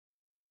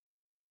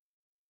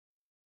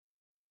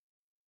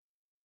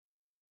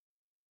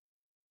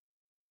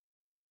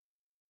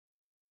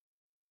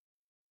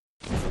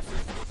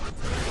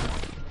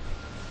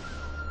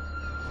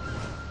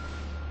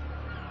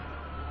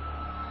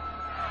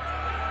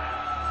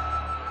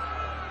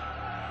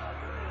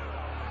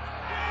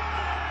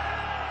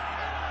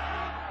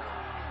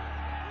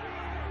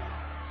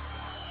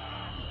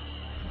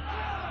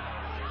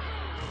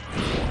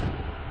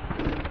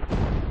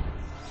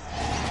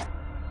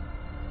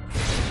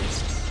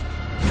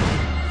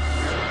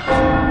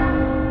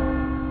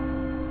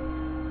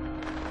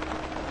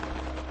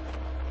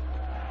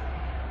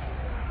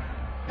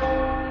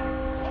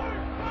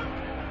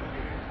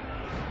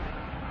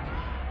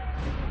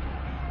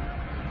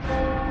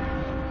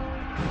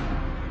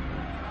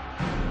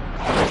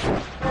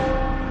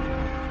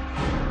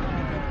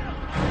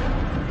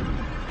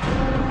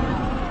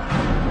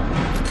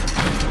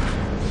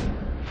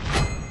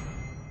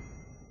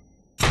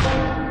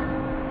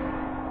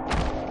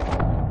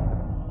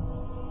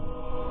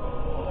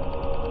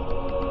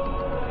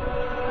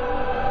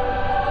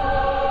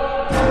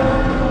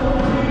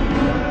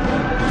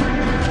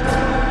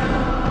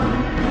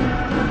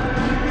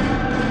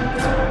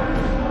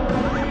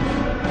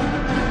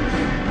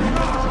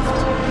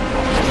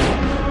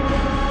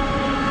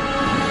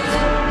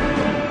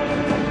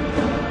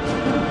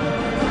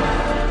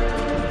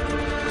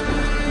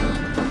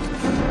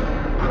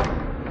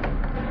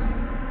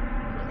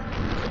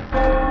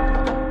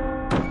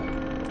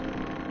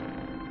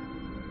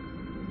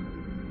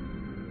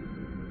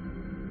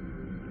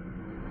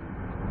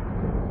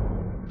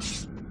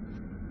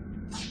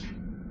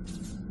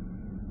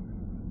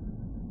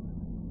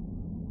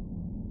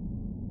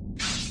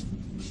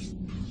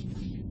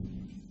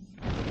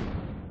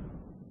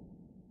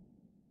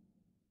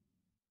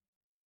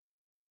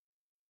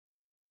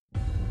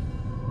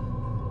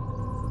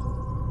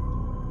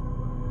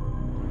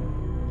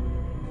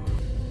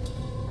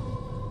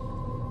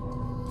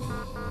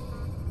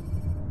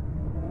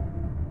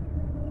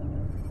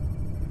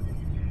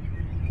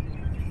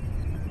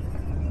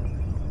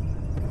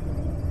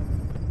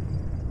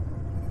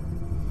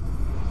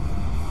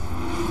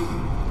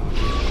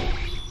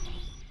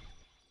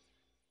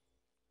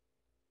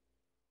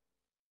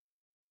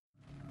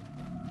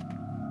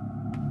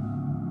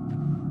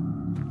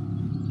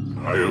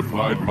I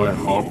applied my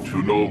heart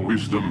to know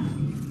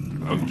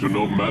wisdom, and to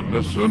know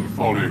madness and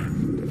folly.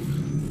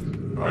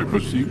 I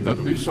perceived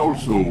that this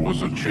also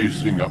was a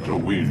chasing after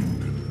wind.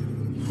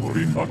 For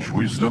in much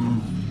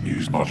wisdom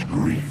is much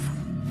grief.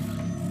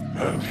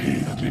 And he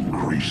that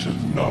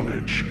increaseth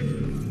knowledge,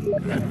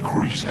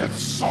 increaseth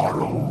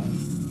sorrow.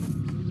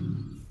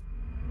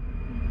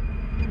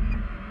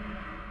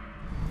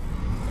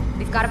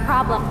 We've got a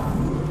problem.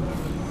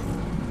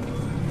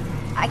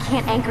 I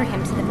can't anchor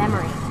him to the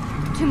memory.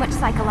 Too much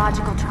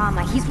psychological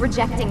trauma. He's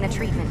rejecting the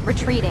treatment,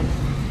 retreating.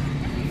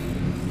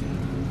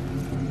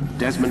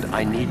 Desmond,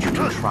 I need you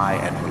to try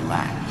and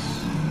relax.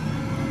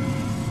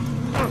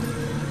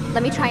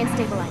 Let me try and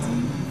stabilize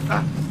him.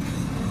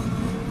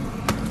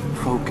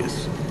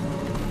 Focus.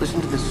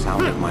 Listen to the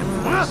sound of my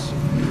voice.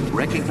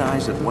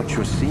 Recognize that what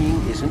you're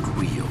seeing isn't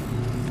real.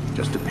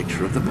 Just a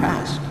picture of the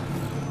past.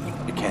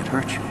 It can't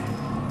hurt you.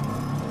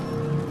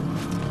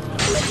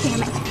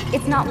 Damn it.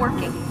 It's not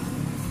working.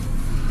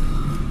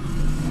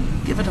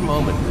 Give it a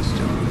moment,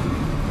 mister.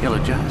 He'll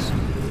adjust.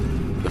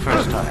 The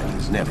first time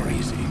is never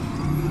easy.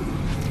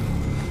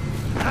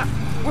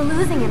 We're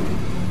losing him.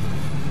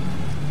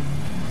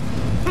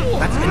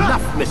 That's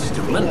enough,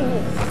 Mr. Lin.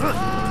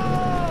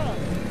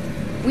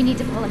 We need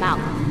to pull him out.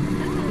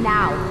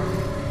 Now.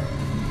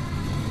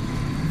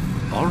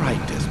 All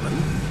right,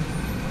 Desmond.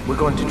 We're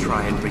going to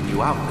try and bring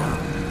you out now.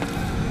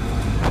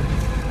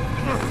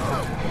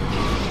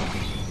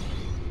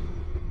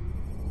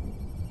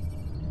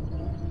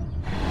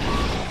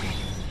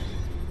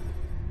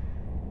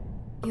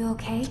 You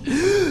okay?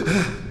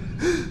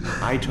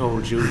 I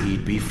told you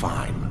he'd be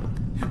fine.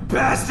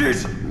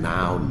 Bastards!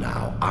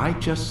 Now, I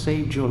just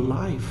saved your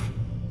life.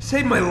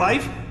 Saved my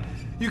life?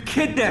 You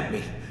kidnapped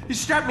me. You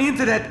strapped me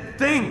into that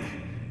thing.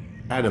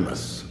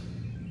 Animus.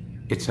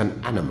 It's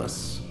an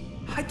animus.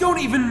 I don't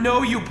even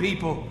know you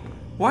people.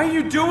 Why are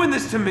you doing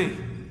this to me?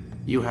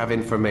 You have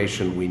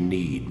information we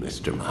need,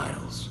 Mr.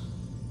 Miles.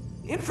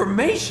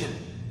 Information?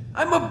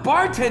 I'm a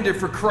bartender,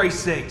 for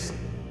Christ's sakes.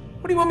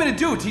 What do you want me to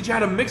do? Teach you how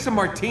to mix a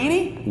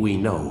martini? We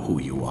know who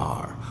you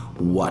are,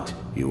 what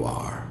you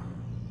are.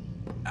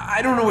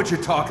 I don't know what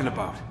you're talking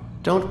about.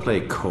 Don't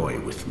play coy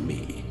with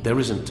me. There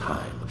isn't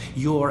time.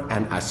 You're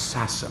an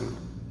assassin.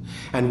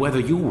 And whether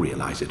you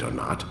realize it or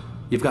not,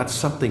 you've got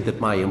something that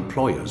my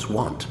employers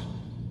want.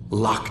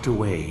 Locked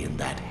away in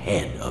that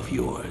head of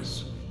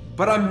yours.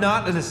 But I'm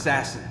not an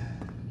assassin.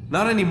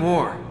 Not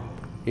anymore.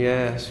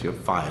 Yes, your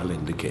file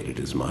indicated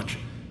as much.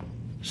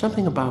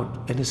 Something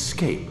about an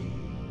escape.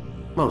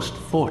 Most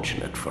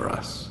fortunate for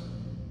us.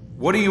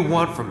 What do you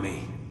want from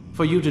me?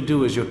 For you to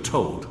do as you're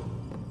told.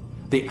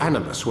 The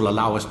Animus will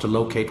allow us to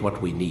locate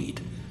what we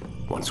need.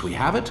 Once we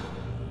have it,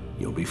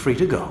 you'll be free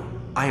to go.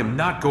 I am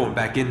not going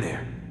back in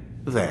there.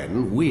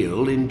 Then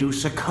we'll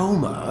induce a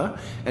coma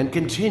and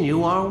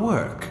continue our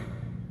work.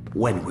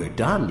 When we're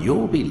done,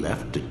 you'll be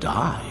left to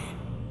die.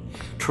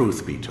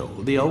 Truth be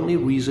told, the only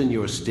reason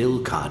you're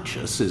still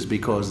conscious is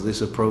because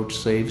this approach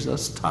saves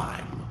us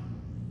time.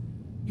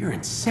 You're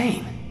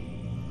insane.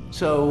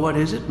 So what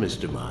is it,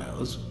 Mr.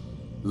 Miles?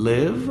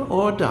 Live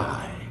or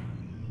die?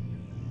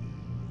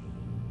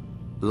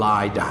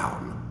 Lie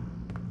down.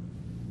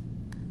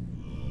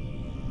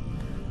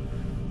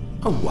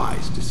 A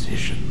wise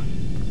decision.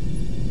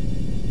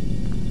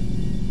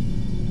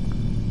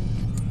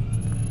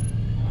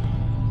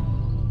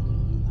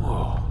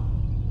 Whoa.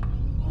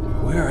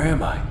 Where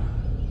am I?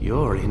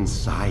 You're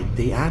inside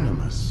the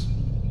Animus.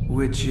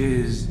 Which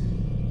is...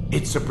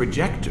 It's a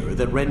projector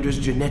that renders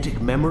genetic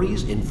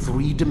memories in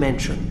 3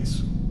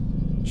 dimensions.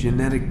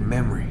 Genetic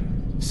memory.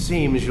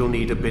 Seems you'll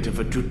need a bit of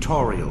a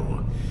tutorial.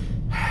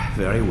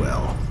 Very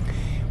well.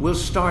 We'll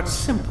start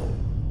simple.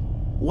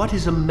 What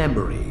is a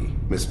memory,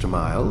 Mr.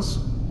 Miles?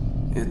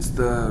 It's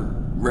the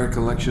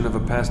recollection of a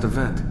past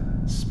event.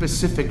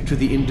 Specific to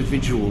the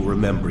individual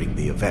remembering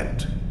the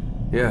event.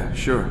 Yeah,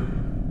 sure.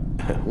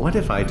 What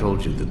if I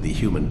told you that the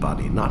human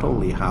body not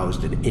only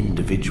housed an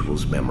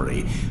individual's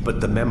memory, but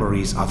the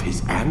memories of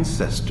his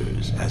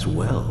ancestors as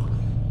well?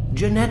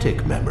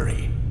 Genetic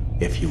memory,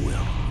 if you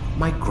will.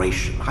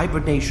 Migration,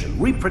 hibernation,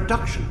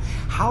 reproduction.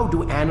 How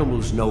do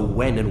animals know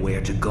when and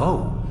where to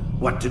go?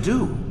 What to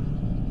do?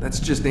 That's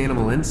just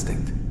animal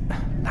instinct.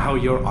 Now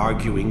you're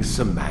arguing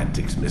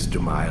semantics,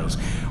 Mr. Miles.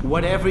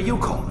 Whatever you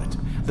call it,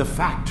 the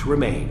fact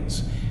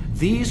remains.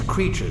 These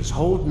creatures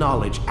hold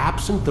knowledge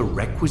absent the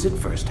requisite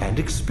first-hand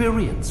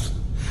experience.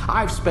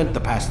 I've spent the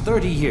past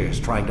 30 years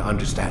trying to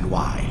understand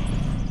why.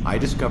 I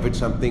discovered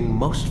something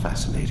most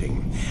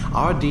fascinating.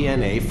 Our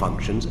DNA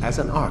functions as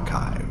an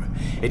archive.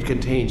 It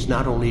contains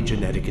not only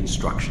genetic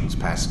instructions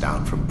passed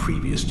down from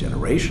previous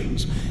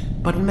generations,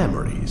 but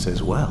memories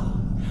as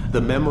well.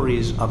 The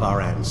memories of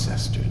our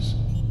ancestors.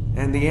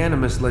 And the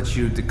Animus lets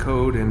you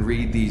decode and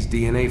read these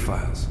DNA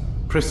files.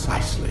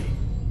 Precisely.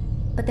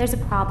 But there's a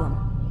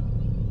problem.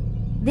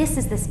 This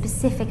is the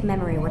specific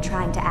memory we're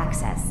trying to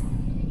access.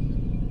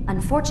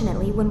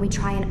 Unfortunately, when we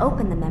try and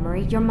open the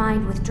memory, your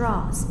mind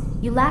withdraws.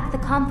 You lack the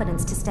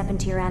confidence to step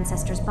into your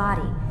ancestor's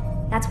body.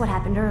 That's what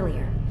happened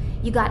earlier.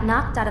 You got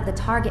knocked out of the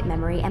target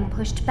memory and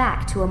pushed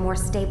back to a more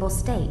stable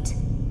state.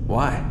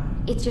 Why?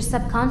 It's your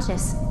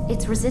subconscious.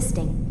 It's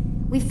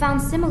resisting. We've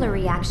found similar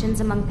reactions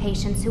among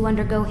patients who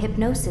undergo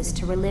hypnosis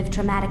to relive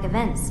traumatic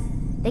events.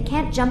 They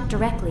can't jump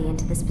directly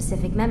into the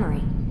specific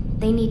memory.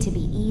 They need to be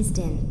eased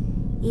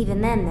in.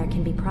 Even then, there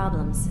can be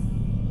problems.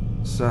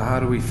 So how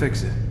do we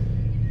fix it?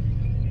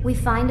 We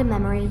find a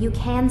memory you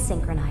can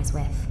synchronize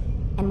with,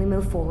 and we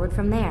move forward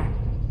from there.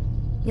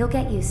 You'll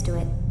get used to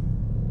it.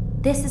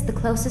 This is the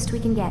closest we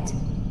can get,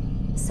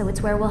 so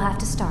it's where we'll have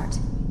to start.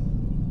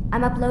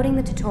 I'm uploading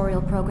the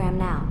tutorial program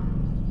now.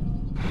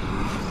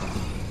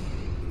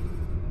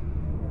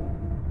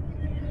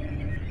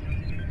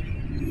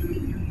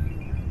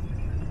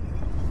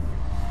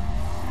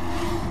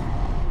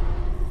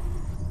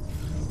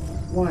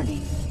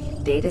 Warning.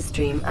 Data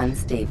stream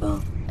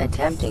unstable.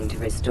 Attempting to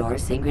restore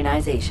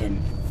synchronization.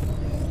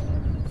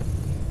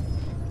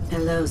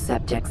 Hello,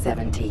 Subject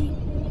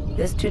 17.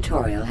 This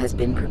tutorial has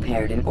been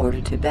prepared in order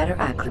to better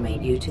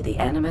acclimate you to the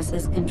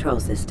Animus's control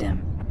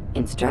system.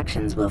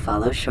 Instructions will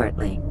follow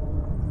shortly.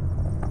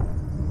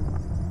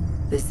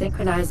 The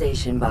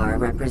synchronization bar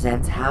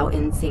represents how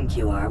in sync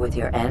you are with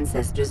your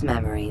ancestors'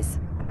 memories.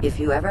 If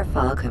you ever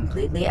fall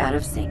completely out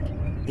of sync,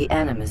 the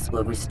Animus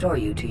will restore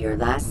you to your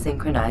last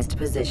synchronized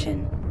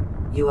position.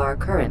 You are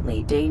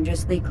currently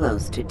dangerously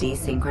close to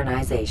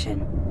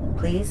desynchronization.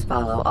 Please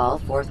follow all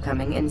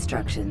forthcoming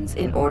instructions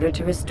in order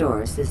to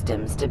restore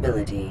system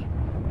stability.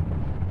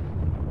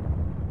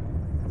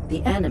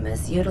 The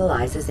Animus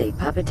utilizes a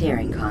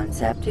puppeteering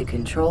concept to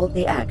control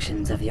the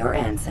actions of your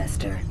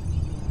ancestor.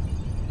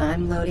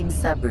 I'm loading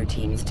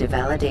subroutines to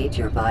validate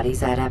your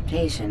body's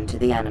adaptation to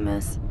the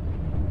Animus.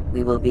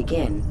 We will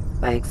begin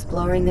by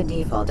exploring the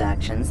default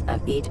actions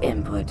of each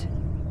input.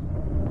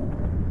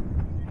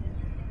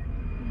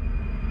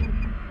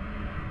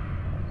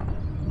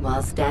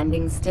 While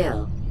standing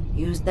still,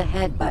 use the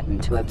head button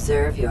to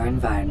observe your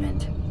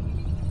environment.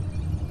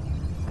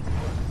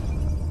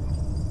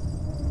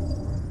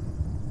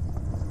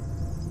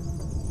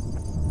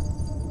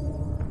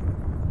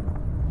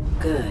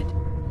 Good.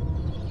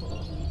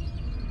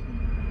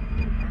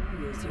 Now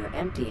use your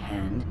empty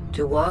hand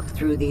to walk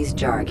through these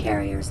jar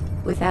carriers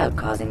without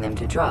causing them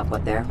to drop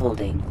what they're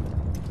holding.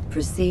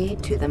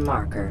 Proceed to the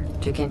marker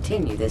to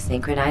continue the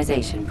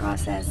synchronization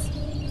process.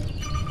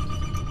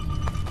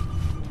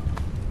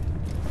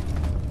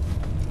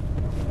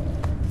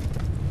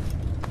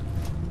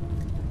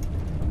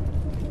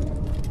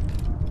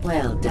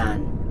 Well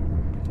done.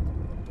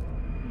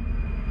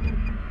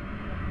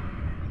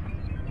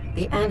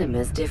 The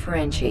Animus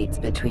differentiates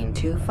between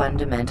two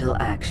fundamental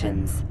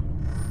actions: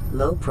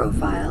 low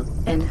profile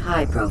and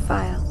high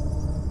profile.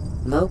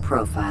 Low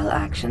profile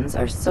actions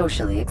are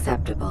socially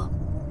acceptable.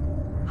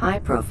 High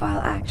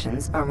profile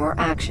actions are more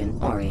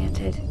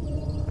action-oriented.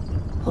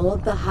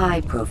 Hold the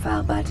high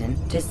profile button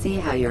to see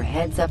how your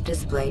heads-up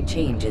display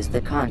changes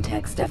the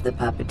context of the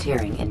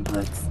puppeteering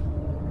inputs.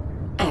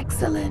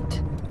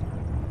 Excellent.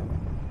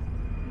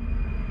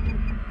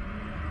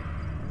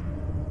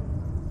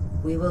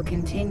 We will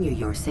continue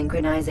your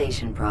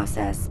synchronization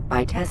process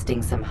by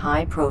testing some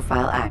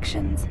high-profile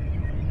actions.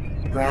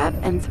 Grab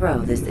and throw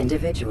this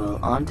individual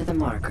onto the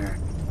marker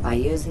by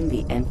using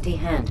the empty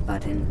hand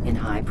button in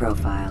high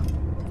profile.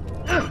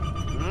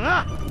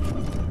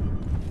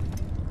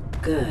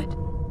 Good.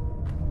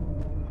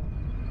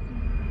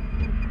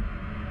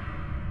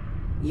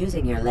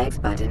 Using your legs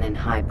button in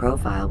high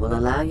profile will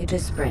allow you to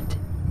sprint.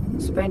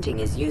 Sprinting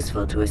is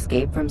useful to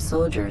escape from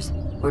soldiers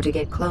or to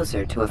get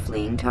closer to a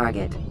fleeing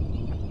target.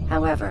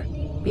 However,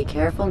 be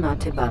careful not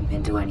to bump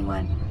into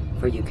anyone,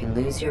 for you can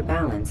lose your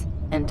balance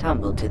and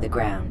tumble to the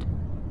ground.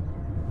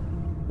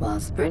 While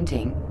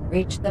sprinting,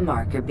 reach the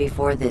marker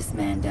before this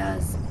man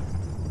does.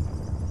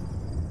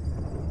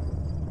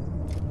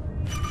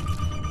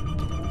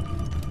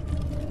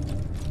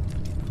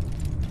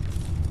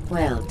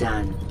 Well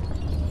done.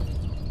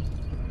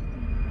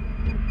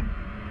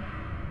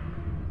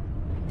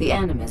 The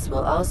Animus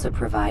will also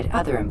provide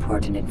other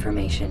important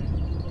information.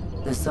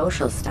 The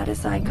social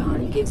status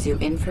icon gives you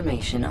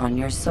information on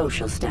your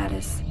social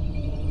status.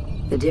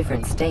 The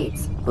different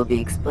states will be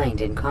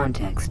explained in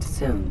context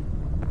soon.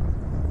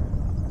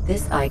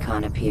 This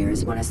icon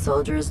appears when a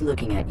soldier is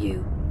looking at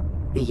you.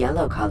 The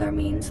yellow color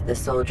means the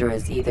soldier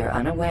is either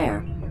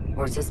unaware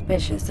or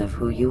suspicious of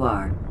who you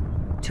are.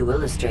 To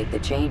illustrate the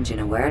change in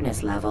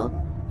awareness level,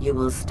 you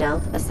will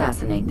stealth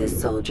assassinate this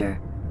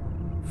soldier.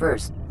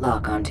 First,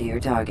 lock onto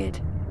your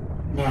target.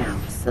 Now,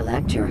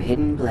 select your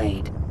hidden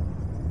blade.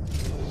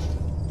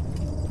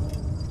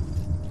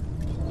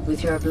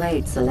 With your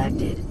blade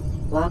selected,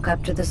 walk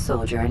up to the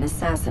soldier and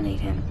assassinate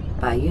him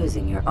by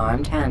using your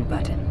armed hand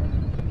button.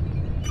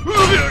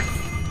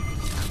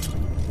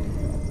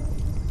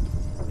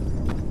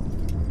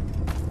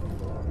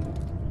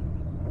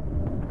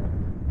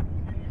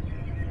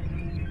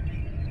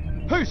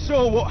 Who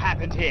saw what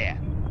happened here?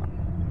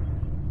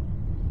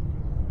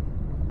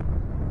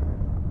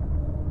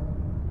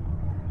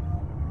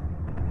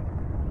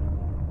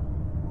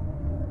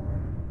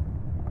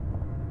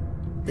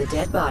 The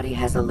dead body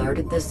has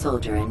alerted the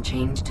soldier and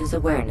changed his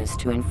awareness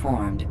to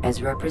informed,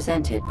 as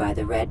represented by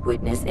the red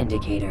witness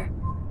indicator.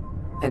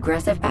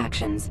 Aggressive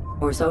actions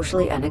or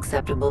socially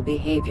unacceptable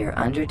behavior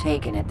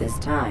undertaken at this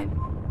time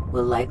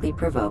will likely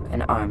provoke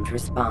an armed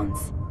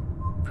response.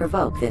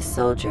 Provoke this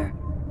soldier.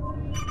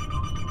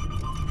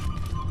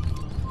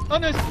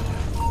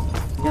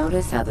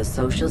 Notice how the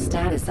social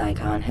status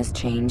icon has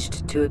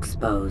changed to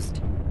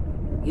exposed.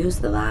 Use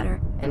the ladder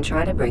and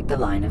try to break the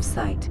line of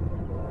sight.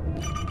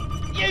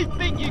 You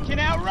think you can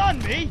outrun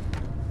me?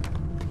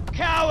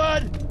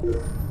 Coward!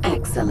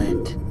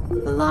 Excellent.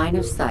 The line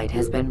of sight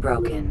has been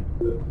broken.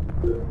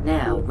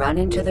 Now run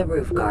into the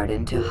roof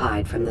garden to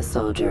hide from the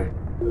soldier.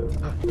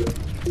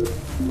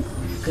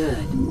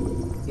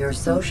 Good. Your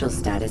social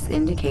status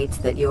indicates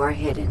that you are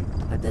hidden,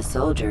 but the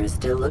soldier is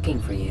still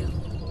looking for you.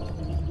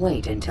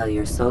 Wait until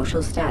your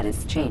social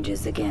status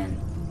changes again.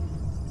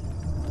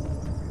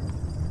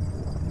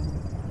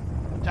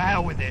 To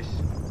hell with this.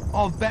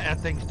 I've better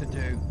things to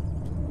do.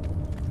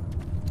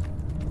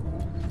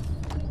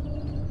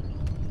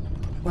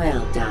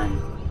 Well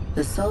done.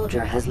 The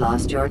soldier has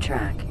lost your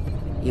track.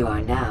 You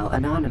are now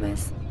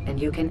anonymous,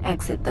 and you can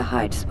exit the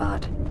hide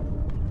spot.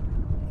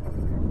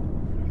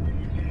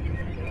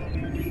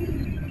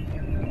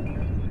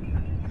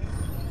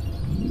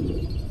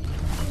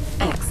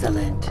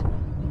 Excellent.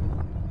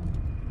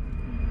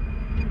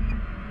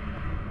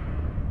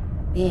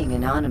 Being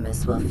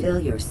anonymous will fill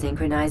your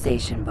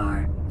synchronization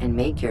bar and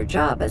make your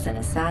job as an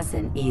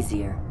assassin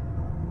easier.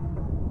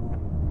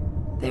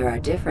 There are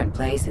different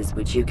places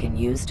which you can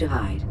use to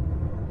hide.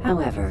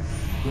 However,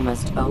 you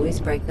must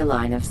always break the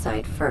line of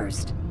sight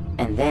first,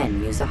 and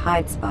then use a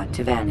hide spot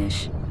to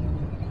vanish.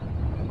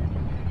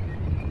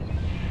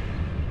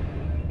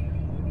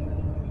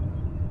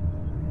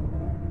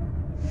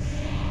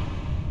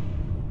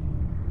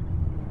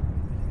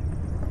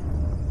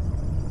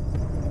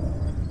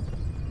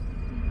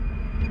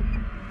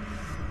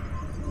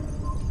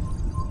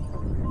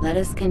 Let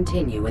us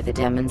continue with a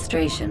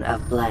demonstration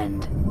of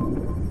Blend.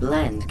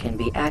 Blend can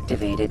be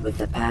activated with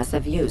the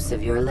passive use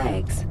of your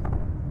legs.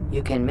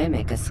 You can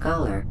mimic a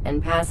scholar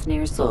and pass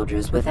near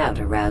soldiers without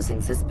arousing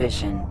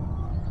suspicion.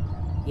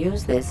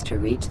 Use this to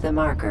reach the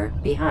marker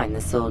behind the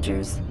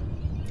soldiers.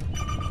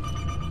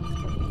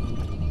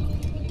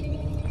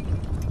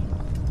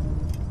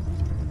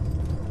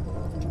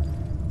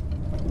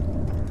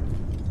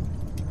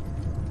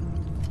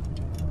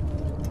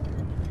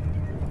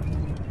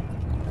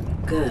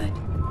 Good.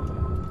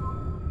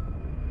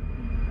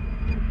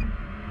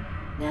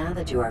 Now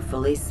that you are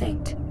fully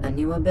synced, a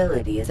new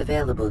ability is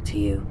available to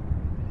you.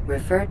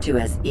 Referred to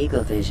as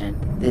Eagle Vision,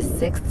 this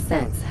sixth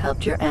sense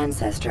helped your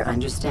ancestor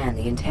understand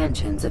the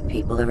intentions of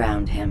people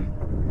around him.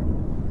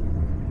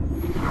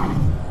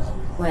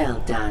 Well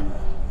done.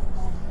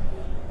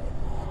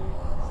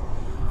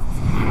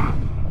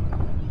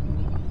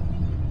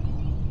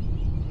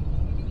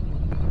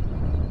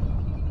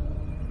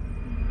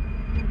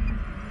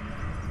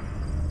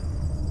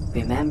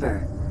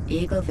 Remember,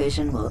 Eagle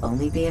Vision will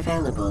only be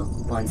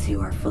available once you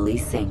are fully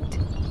synced.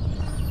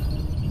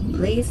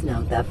 Please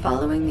note that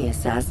following the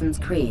Assassin's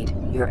Creed,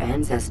 your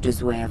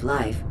ancestors' way of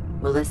life,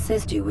 will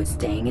assist you with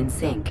staying in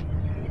sync.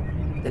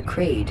 The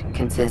Creed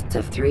consists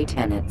of 3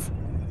 tenets.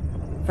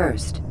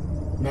 First,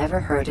 never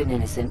hurt an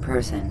innocent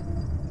person.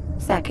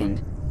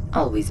 Second,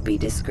 always be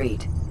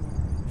discreet.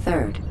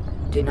 Third,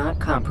 do not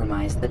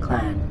compromise the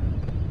clan.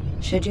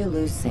 Should you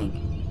lose sync,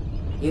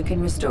 you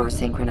can restore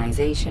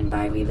synchronization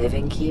by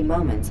reliving key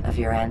moments of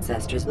your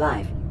ancestor's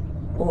life,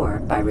 or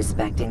by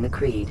respecting the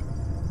Creed.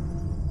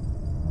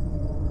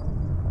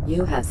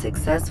 You have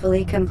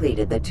successfully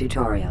completed the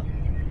tutorial.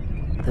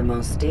 The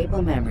most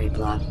stable memory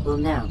block will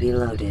now be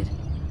loaded.